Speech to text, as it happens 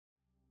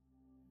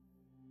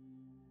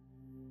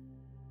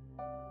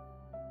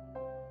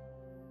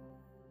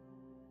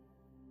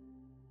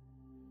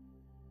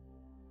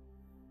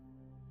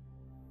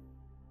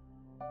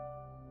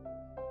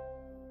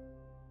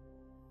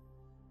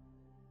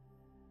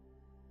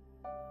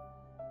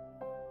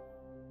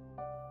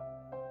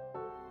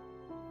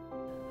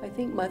I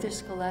think Mother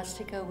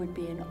Scholastica would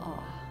be in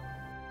awe.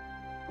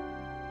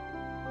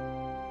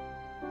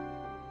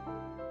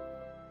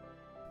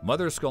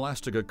 Mother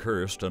Scholastica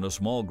Kirst and a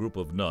small group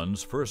of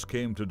nuns first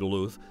came to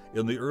Duluth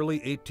in the early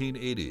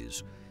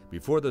 1880s.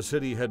 Before the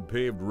city had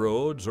paved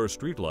roads or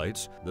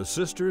streetlights, the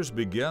sisters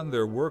began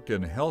their work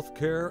in health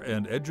care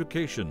and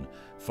education,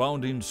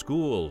 founding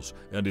schools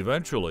and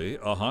eventually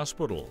a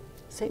hospital.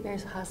 St.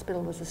 Mary's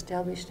Hospital was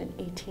established in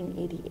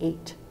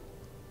 1888.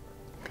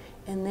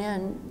 And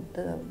then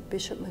the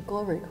Bishop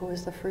McGolrick, who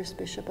was the first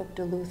bishop of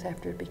Duluth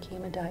after it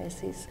became a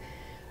diocese,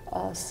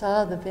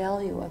 saw the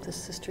value of the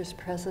sisters'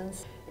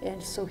 presence.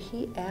 And so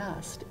he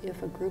asked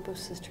if a group of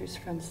sisters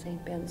from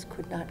St. Ben's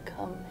could not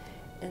come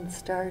and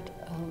start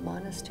a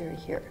monastery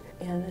here.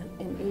 And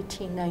in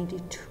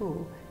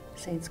 1892,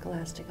 St.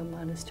 Scholastica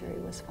Monastery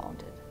was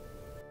founded.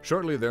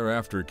 Shortly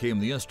thereafter came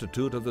the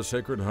Institute of the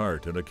Sacred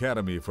Heart, an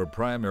academy for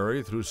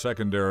primary through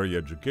secondary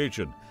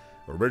education.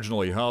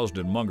 Originally housed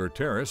in Munger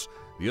Terrace,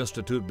 the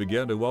Institute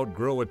began to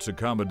outgrow its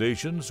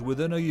accommodations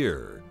within a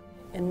year.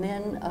 And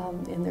then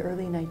in the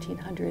early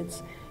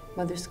 1900s,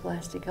 Mother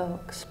Scholastica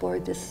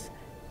explored this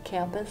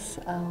campus,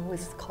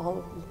 was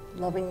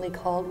lovingly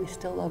called, we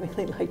still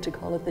lovingly like to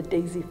call it the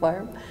Daisy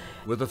Farm.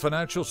 With the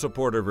financial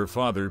support of her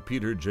father,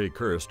 Peter J.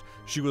 Kirst,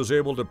 she was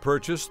able to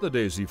purchase the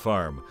Daisy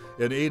Farm,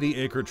 an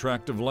 80-acre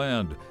tract of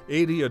land.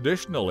 80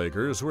 additional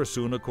acres were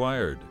soon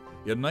acquired.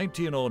 In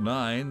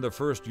 1909, the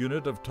first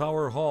unit of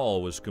Tower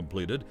Hall was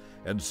completed,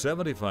 and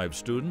 75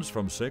 students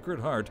from Sacred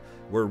Heart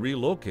were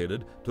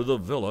relocated to the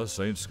Villa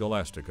St.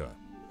 Scholastica.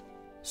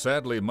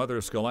 Sadly,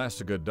 Mother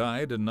Scholastica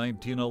died in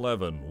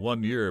 1911,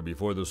 1 year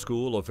before the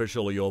school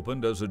officially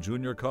opened as a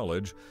junior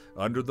college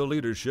under the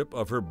leadership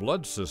of her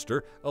blood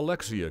sister,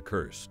 Alexia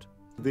Kirst.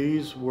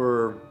 These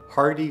were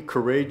hardy,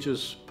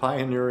 courageous,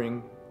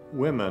 pioneering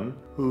women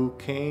who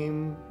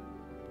came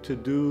to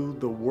do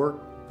the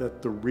work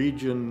that the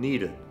region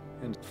needed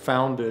and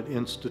founded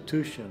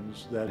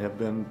institutions that have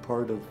been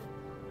part of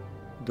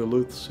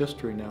Duluth's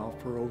history now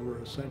for over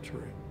a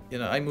century. You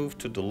know, I moved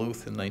to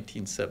Duluth in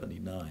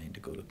 1979 to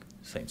go to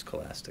St.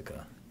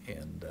 Scholastica,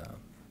 and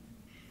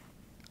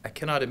I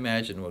cannot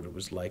imagine what it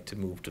was like to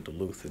move to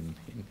Duluth in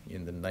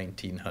the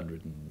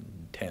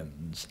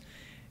 1910s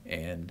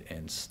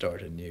and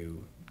start a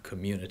new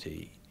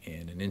community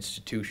and an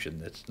institution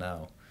that's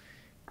now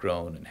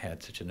grown and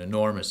had such an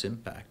enormous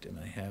impact. And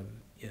I have,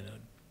 you know,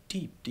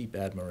 deep, deep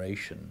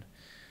admiration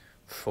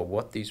for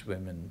what these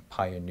women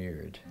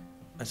pioneered.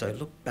 As I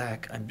look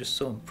back, I'm just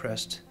so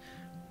impressed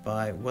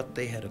by what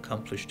they had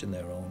accomplished in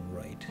their own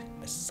right,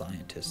 as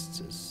scientists,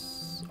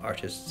 as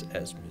artists,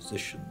 as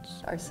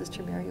musicians. Our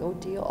sister Mary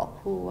O'Deal,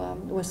 who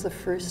was the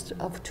first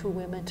of 2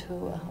 women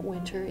to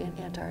winter in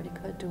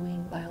Antarctica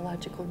doing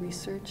biological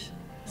research.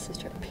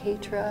 Sister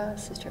Petra,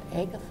 Sister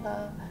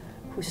Agatha,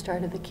 who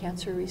started the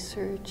cancer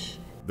research.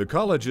 The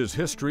college's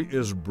history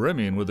is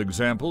brimming with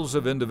examples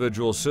of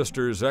individual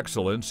sisters'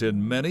 excellence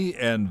in many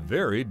and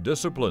varied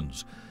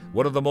disciplines.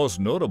 One of the most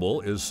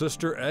notable is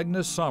Sister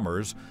Agnes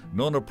Sommers,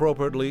 known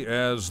appropriately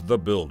as the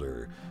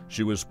Builder.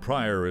 She was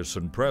prioress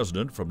and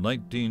president from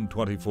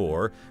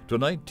 1924 to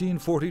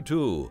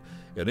 1942,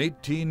 an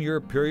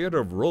 18-year period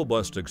of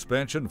robust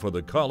expansion for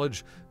the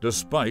college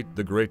despite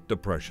the Great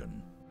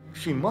Depression.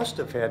 She must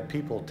have had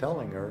people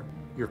telling her,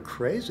 "You're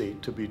crazy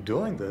to be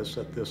doing this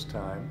at this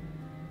time."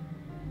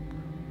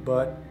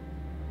 But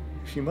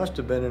she must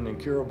have been an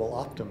incurable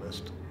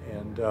optimist,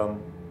 and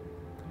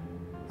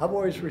I've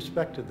always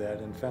respected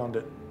that and found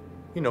it,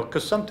 you know,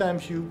 because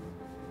sometimes you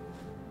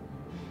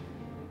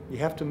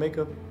have to make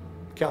a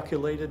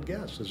calculated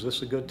guess. Is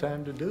this a good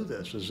time to do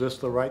this? Is this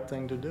the right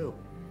thing to do?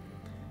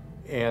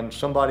 And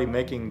somebody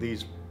making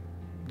these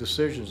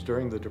decisions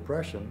during the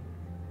Depression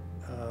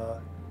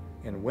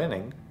and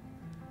winning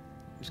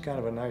is kind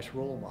of a nice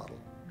role model.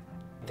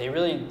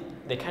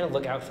 They kind of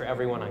look out for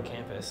everyone on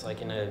campus,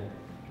 like I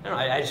don't know,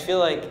 I just feel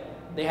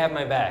like they have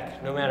my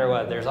back, no matter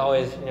what. There's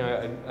always, you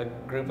know, a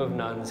group of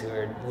nuns who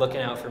are looking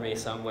out for me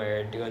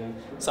somewhere, doing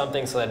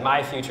something so that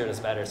my future is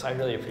better, so I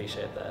really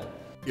appreciate that.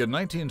 In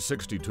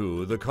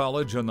 1962, the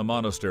college and the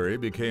monastery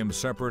became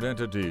separate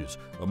entities,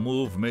 a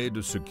move made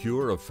to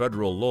secure a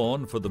federal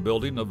loan for the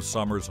building of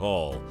Summers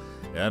Hall.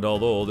 And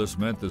although this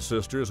meant the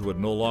sisters would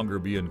no longer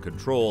be in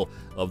control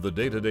of the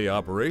day-to-day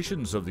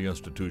operations of the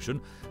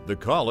institution, the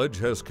college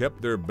has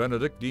kept their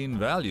Benedictine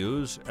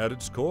values at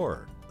its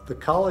core. The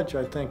college,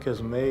 I think,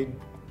 has made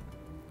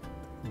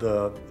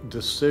the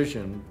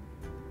decision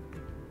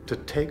to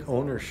take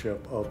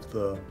ownership of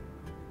the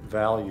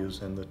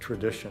values and the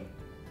tradition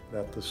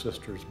that the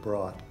sisters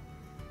brought,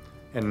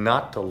 and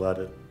not to let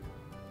it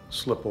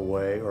slip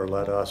away or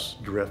let us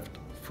drift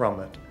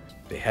from it.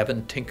 They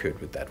haven't tinkered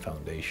with that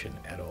foundation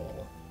at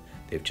all.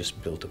 They've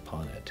just built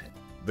upon it.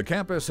 The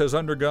campus has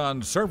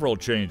undergone several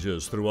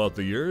changes throughout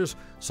the years,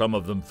 some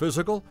of them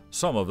physical,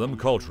 some of them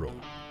cultural.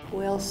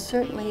 Well,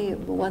 certainly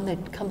one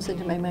that comes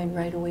into my mind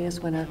right away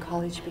is when our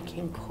college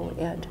became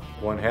co-ed.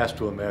 One has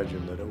to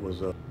imagine that it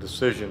was a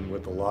decision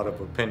with a lot of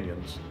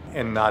opinions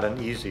and not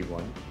an easy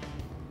one.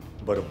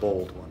 but a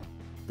bold one.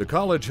 The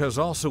college has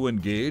also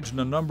engaged in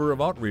a number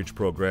of outreach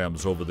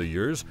programs over the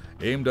years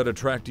aimed at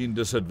attracting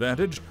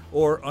disadvantaged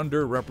or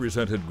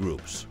underrepresented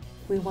groups.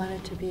 We want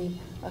it to be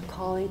a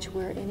college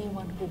where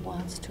anyone who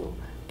wants to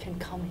can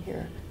come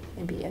here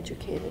and be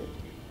educated.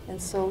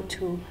 And so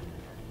to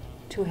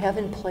have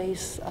in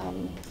place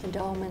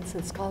endowments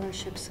and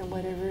scholarships and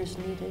whatever is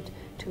needed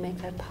to make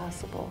that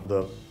possible.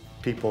 The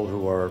people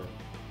who are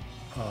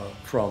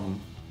from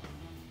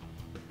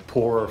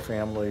poorer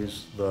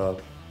families, the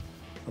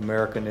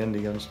American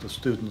Indians, the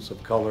students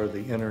of color,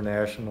 the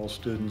international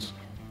students,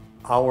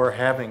 our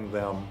having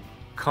them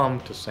come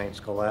to St.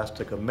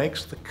 Scholastica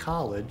makes the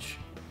college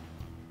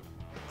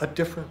a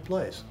different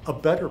place, a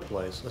better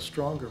place, a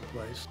stronger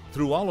place.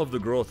 Through all of the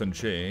growth and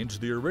change,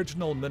 the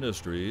original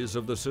ministries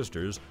of the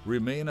sisters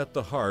remain at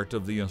the heart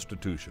of the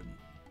institution.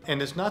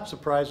 And it's not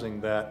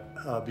surprising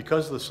that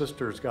because the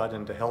sisters got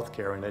into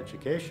healthcare and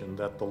education,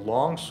 that the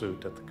long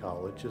suit at the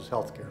college is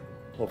healthcare.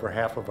 Over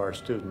half of our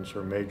students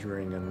are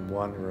majoring in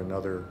one or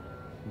another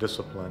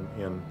discipline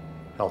in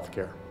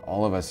healthcare.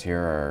 All of us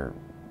here are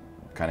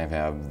kind of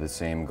have the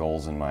same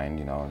goals in mind,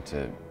 you know,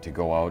 to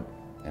go out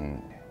and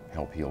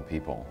help heal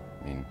people.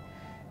 I mean,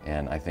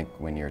 and I think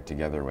when you're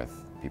together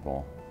with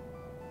people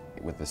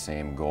with the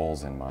same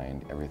goals in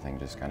mind, everything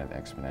just kind of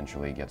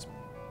exponentially gets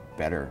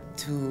better.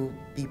 To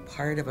be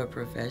part of a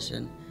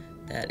profession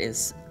that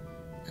is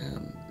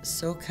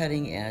so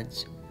cutting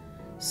edge,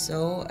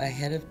 so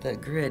ahead of the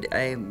grid.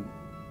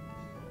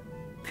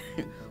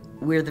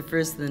 We're the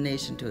first in the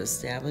nation to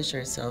establish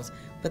ourselves,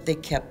 but they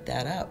kept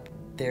that up.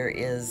 There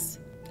is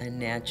a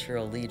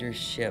natural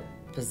leadership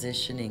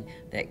positioning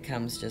that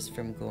comes just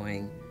from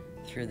going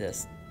through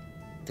this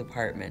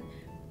department,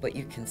 but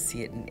you can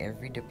see it in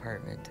every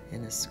department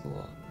in the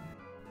school.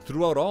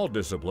 Throughout all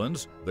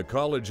disciplines, the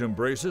college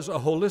embraces a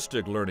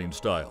holistic learning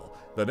style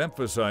that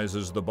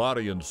emphasizes the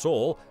body and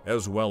soul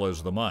as well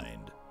as the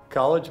mind.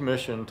 College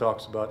mission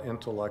talks about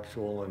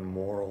intellectual and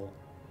moral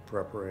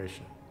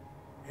preparation,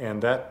 and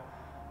that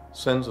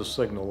sends a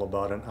signal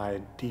about an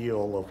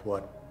ideal of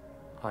what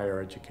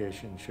higher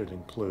education should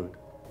include.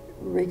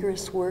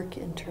 Rigorous work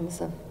in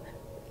terms of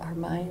our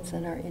minds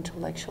and our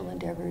intellectual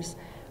endeavors,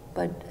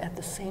 but at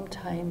the same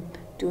time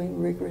doing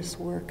rigorous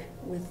work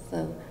with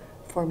the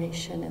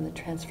formation and the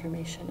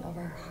transformation of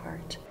our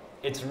heart.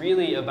 It's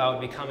really about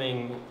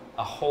becoming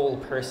a whole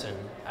person,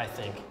 I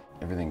think.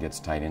 Everything gets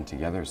tied in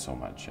together so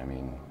much. I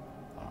mean,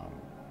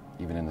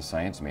 even in the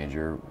science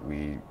major,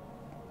 we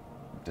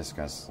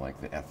discuss like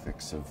the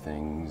ethics of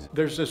things.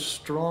 There's this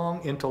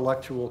strong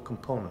intellectual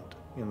component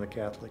in the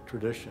Catholic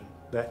tradition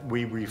that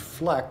we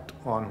reflect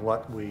on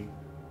what we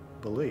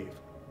believe.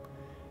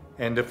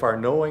 And if our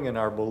knowing and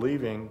our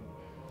believing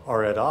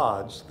are at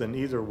odds, then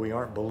either we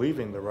aren't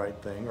believing the right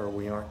thing or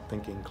we aren't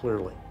thinking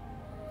clearly.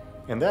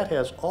 And that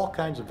has all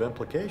kinds of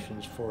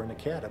implications for an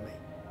academy.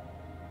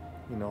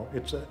 You know,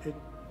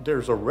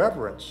 there's a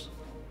reverence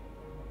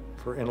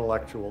for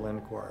intellectual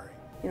inquiry.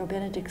 You know,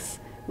 Benedict's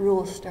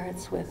rule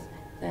starts with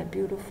that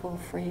beautiful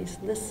phrase,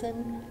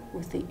 listen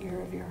with the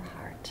ear of your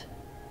heart.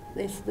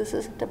 This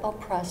isn't about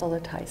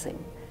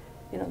proselytizing.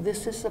 You know,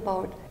 this is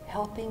about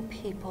helping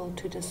people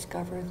to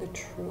discover the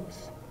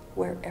truth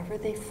wherever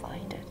they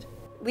find it.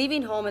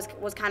 Leaving home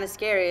was kind of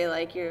scary.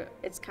 Like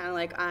it's kind of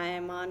like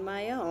I'm on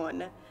my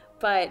own.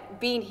 But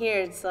being here,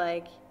 it's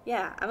like,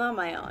 yeah, I'm on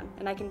my own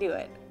and I can do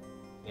it.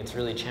 It's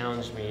really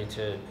challenged me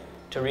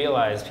to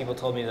realize, people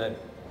told me that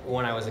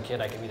when I was a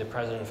kid I could be the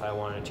president if I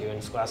wanted to,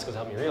 and Scholastica's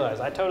helped me realize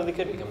I totally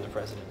could become the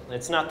president.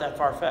 It's not that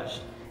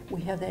far-fetched.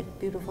 We have that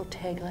beautiful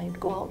tagline,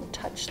 go out and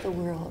touch the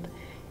world.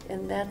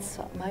 And that's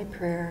my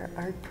prayer,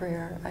 our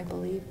prayer, I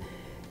believe,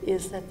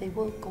 is that they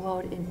will go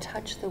out and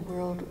touch the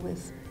world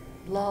with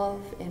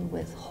love and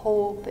with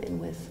hope and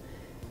with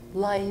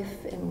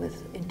life and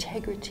with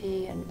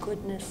integrity and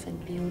goodness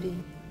and beauty.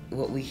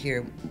 What we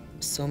hear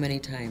so many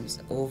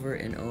times over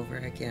and over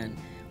again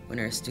when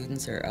our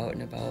students are out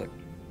and about,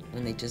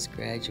 when they just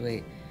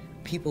graduate,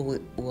 people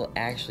will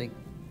actually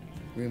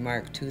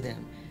remark to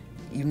them,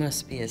 you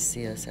must be a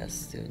CSS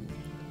student.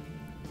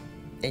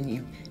 And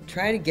you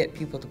try to get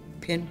people to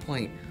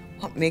pinpoint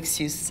what makes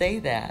you say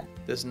that.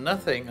 There's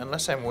nothing,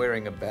 unless I'm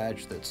wearing a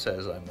badge that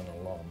says I'm an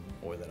alum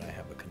or that I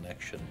have a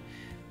connection,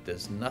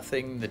 there's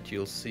nothing that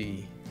you'll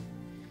see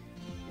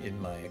in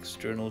my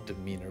external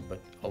demeanor, but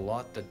a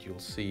lot that you'll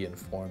see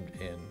informed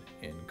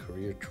in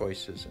career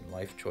choices and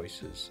life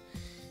choices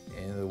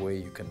and the way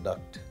you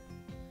conduct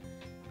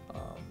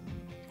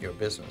your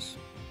business.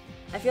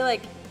 I feel like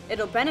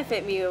it'll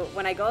benefit me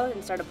when I go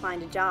and start applying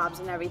to jobs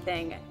and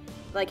everything,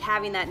 like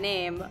having that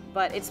name,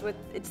 but it's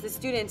the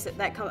students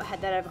that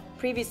have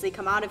previously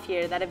come out of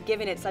here that have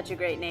given it such a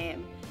great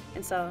name.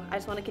 And so I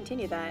just want to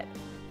continue that.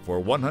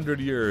 For 100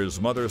 years,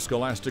 Mother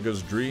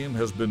Scholastica's dream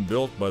has been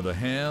built by the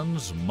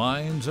hands,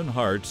 minds, and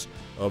hearts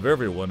of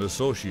everyone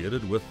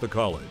associated with the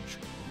college.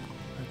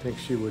 I think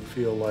she would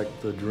feel like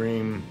the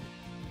dream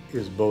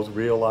is both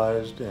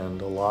realized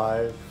and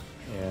alive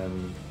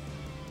and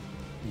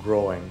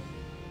growing.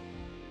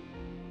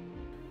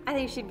 I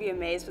think she'd be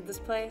amazed with this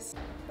place.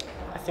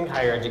 I think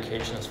higher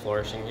education is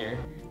flourishing here.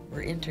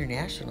 We're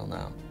international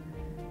now.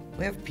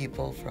 We have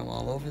people from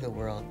all over the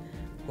world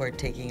who are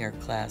taking our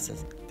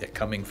classes. They're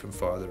coming from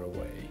farther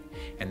away,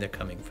 and they're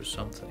coming for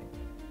something.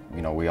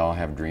 You know, we all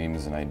have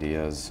dreams and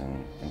ideas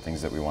and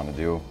things that we want to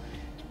do,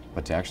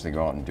 but to actually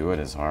go out and do it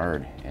is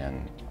hard,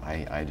 and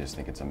I just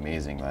think it's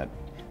amazing that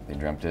they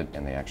dreamt it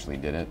and they actually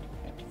did it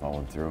and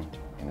followed through,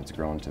 and it's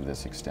grown to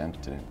this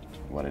extent to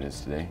what it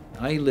is today.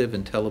 I live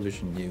in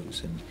television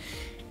news, and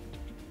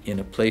in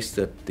a place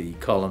that the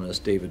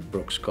columnist David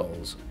Brooks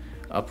calls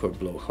Upper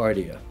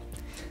Blowhardia,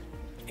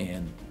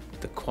 and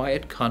the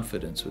quiet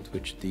confidence with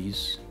which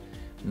these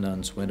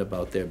nuns went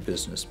about their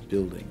business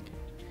building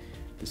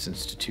this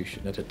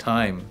institution at a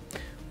time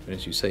when,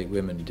 as you say,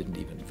 women didn't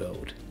even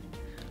vote.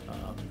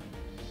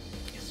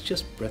 It's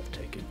just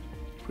breathtaking.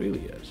 It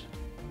really is.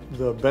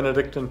 The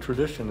Benedictine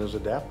tradition is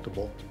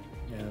adaptable,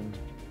 and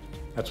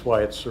that's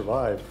why it's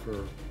survived for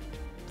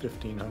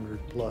 1,500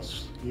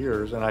 plus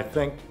years. And I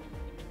think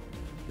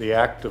the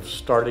act of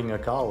starting a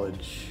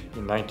college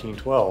in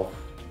 1912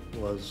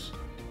 was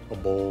a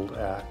bold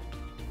act.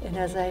 And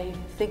as I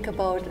think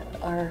about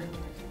our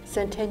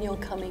centennial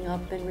coming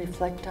up and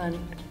reflect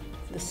on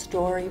the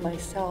story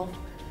myself,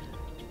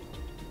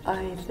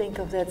 I think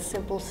of that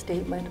simple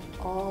statement,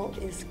 all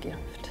is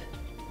gift.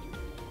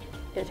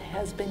 It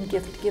has been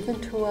gift given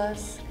to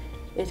us.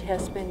 It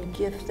has been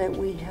gift that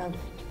we have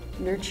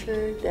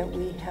nurtured, that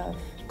we have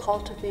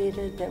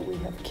cultivated, that we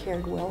have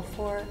cared well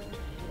for.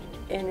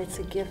 And it's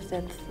a gift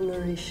that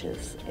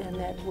flourishes and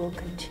that will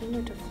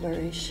continue to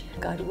flourish,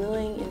 God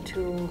willing,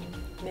 into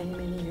many,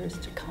 many years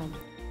to come.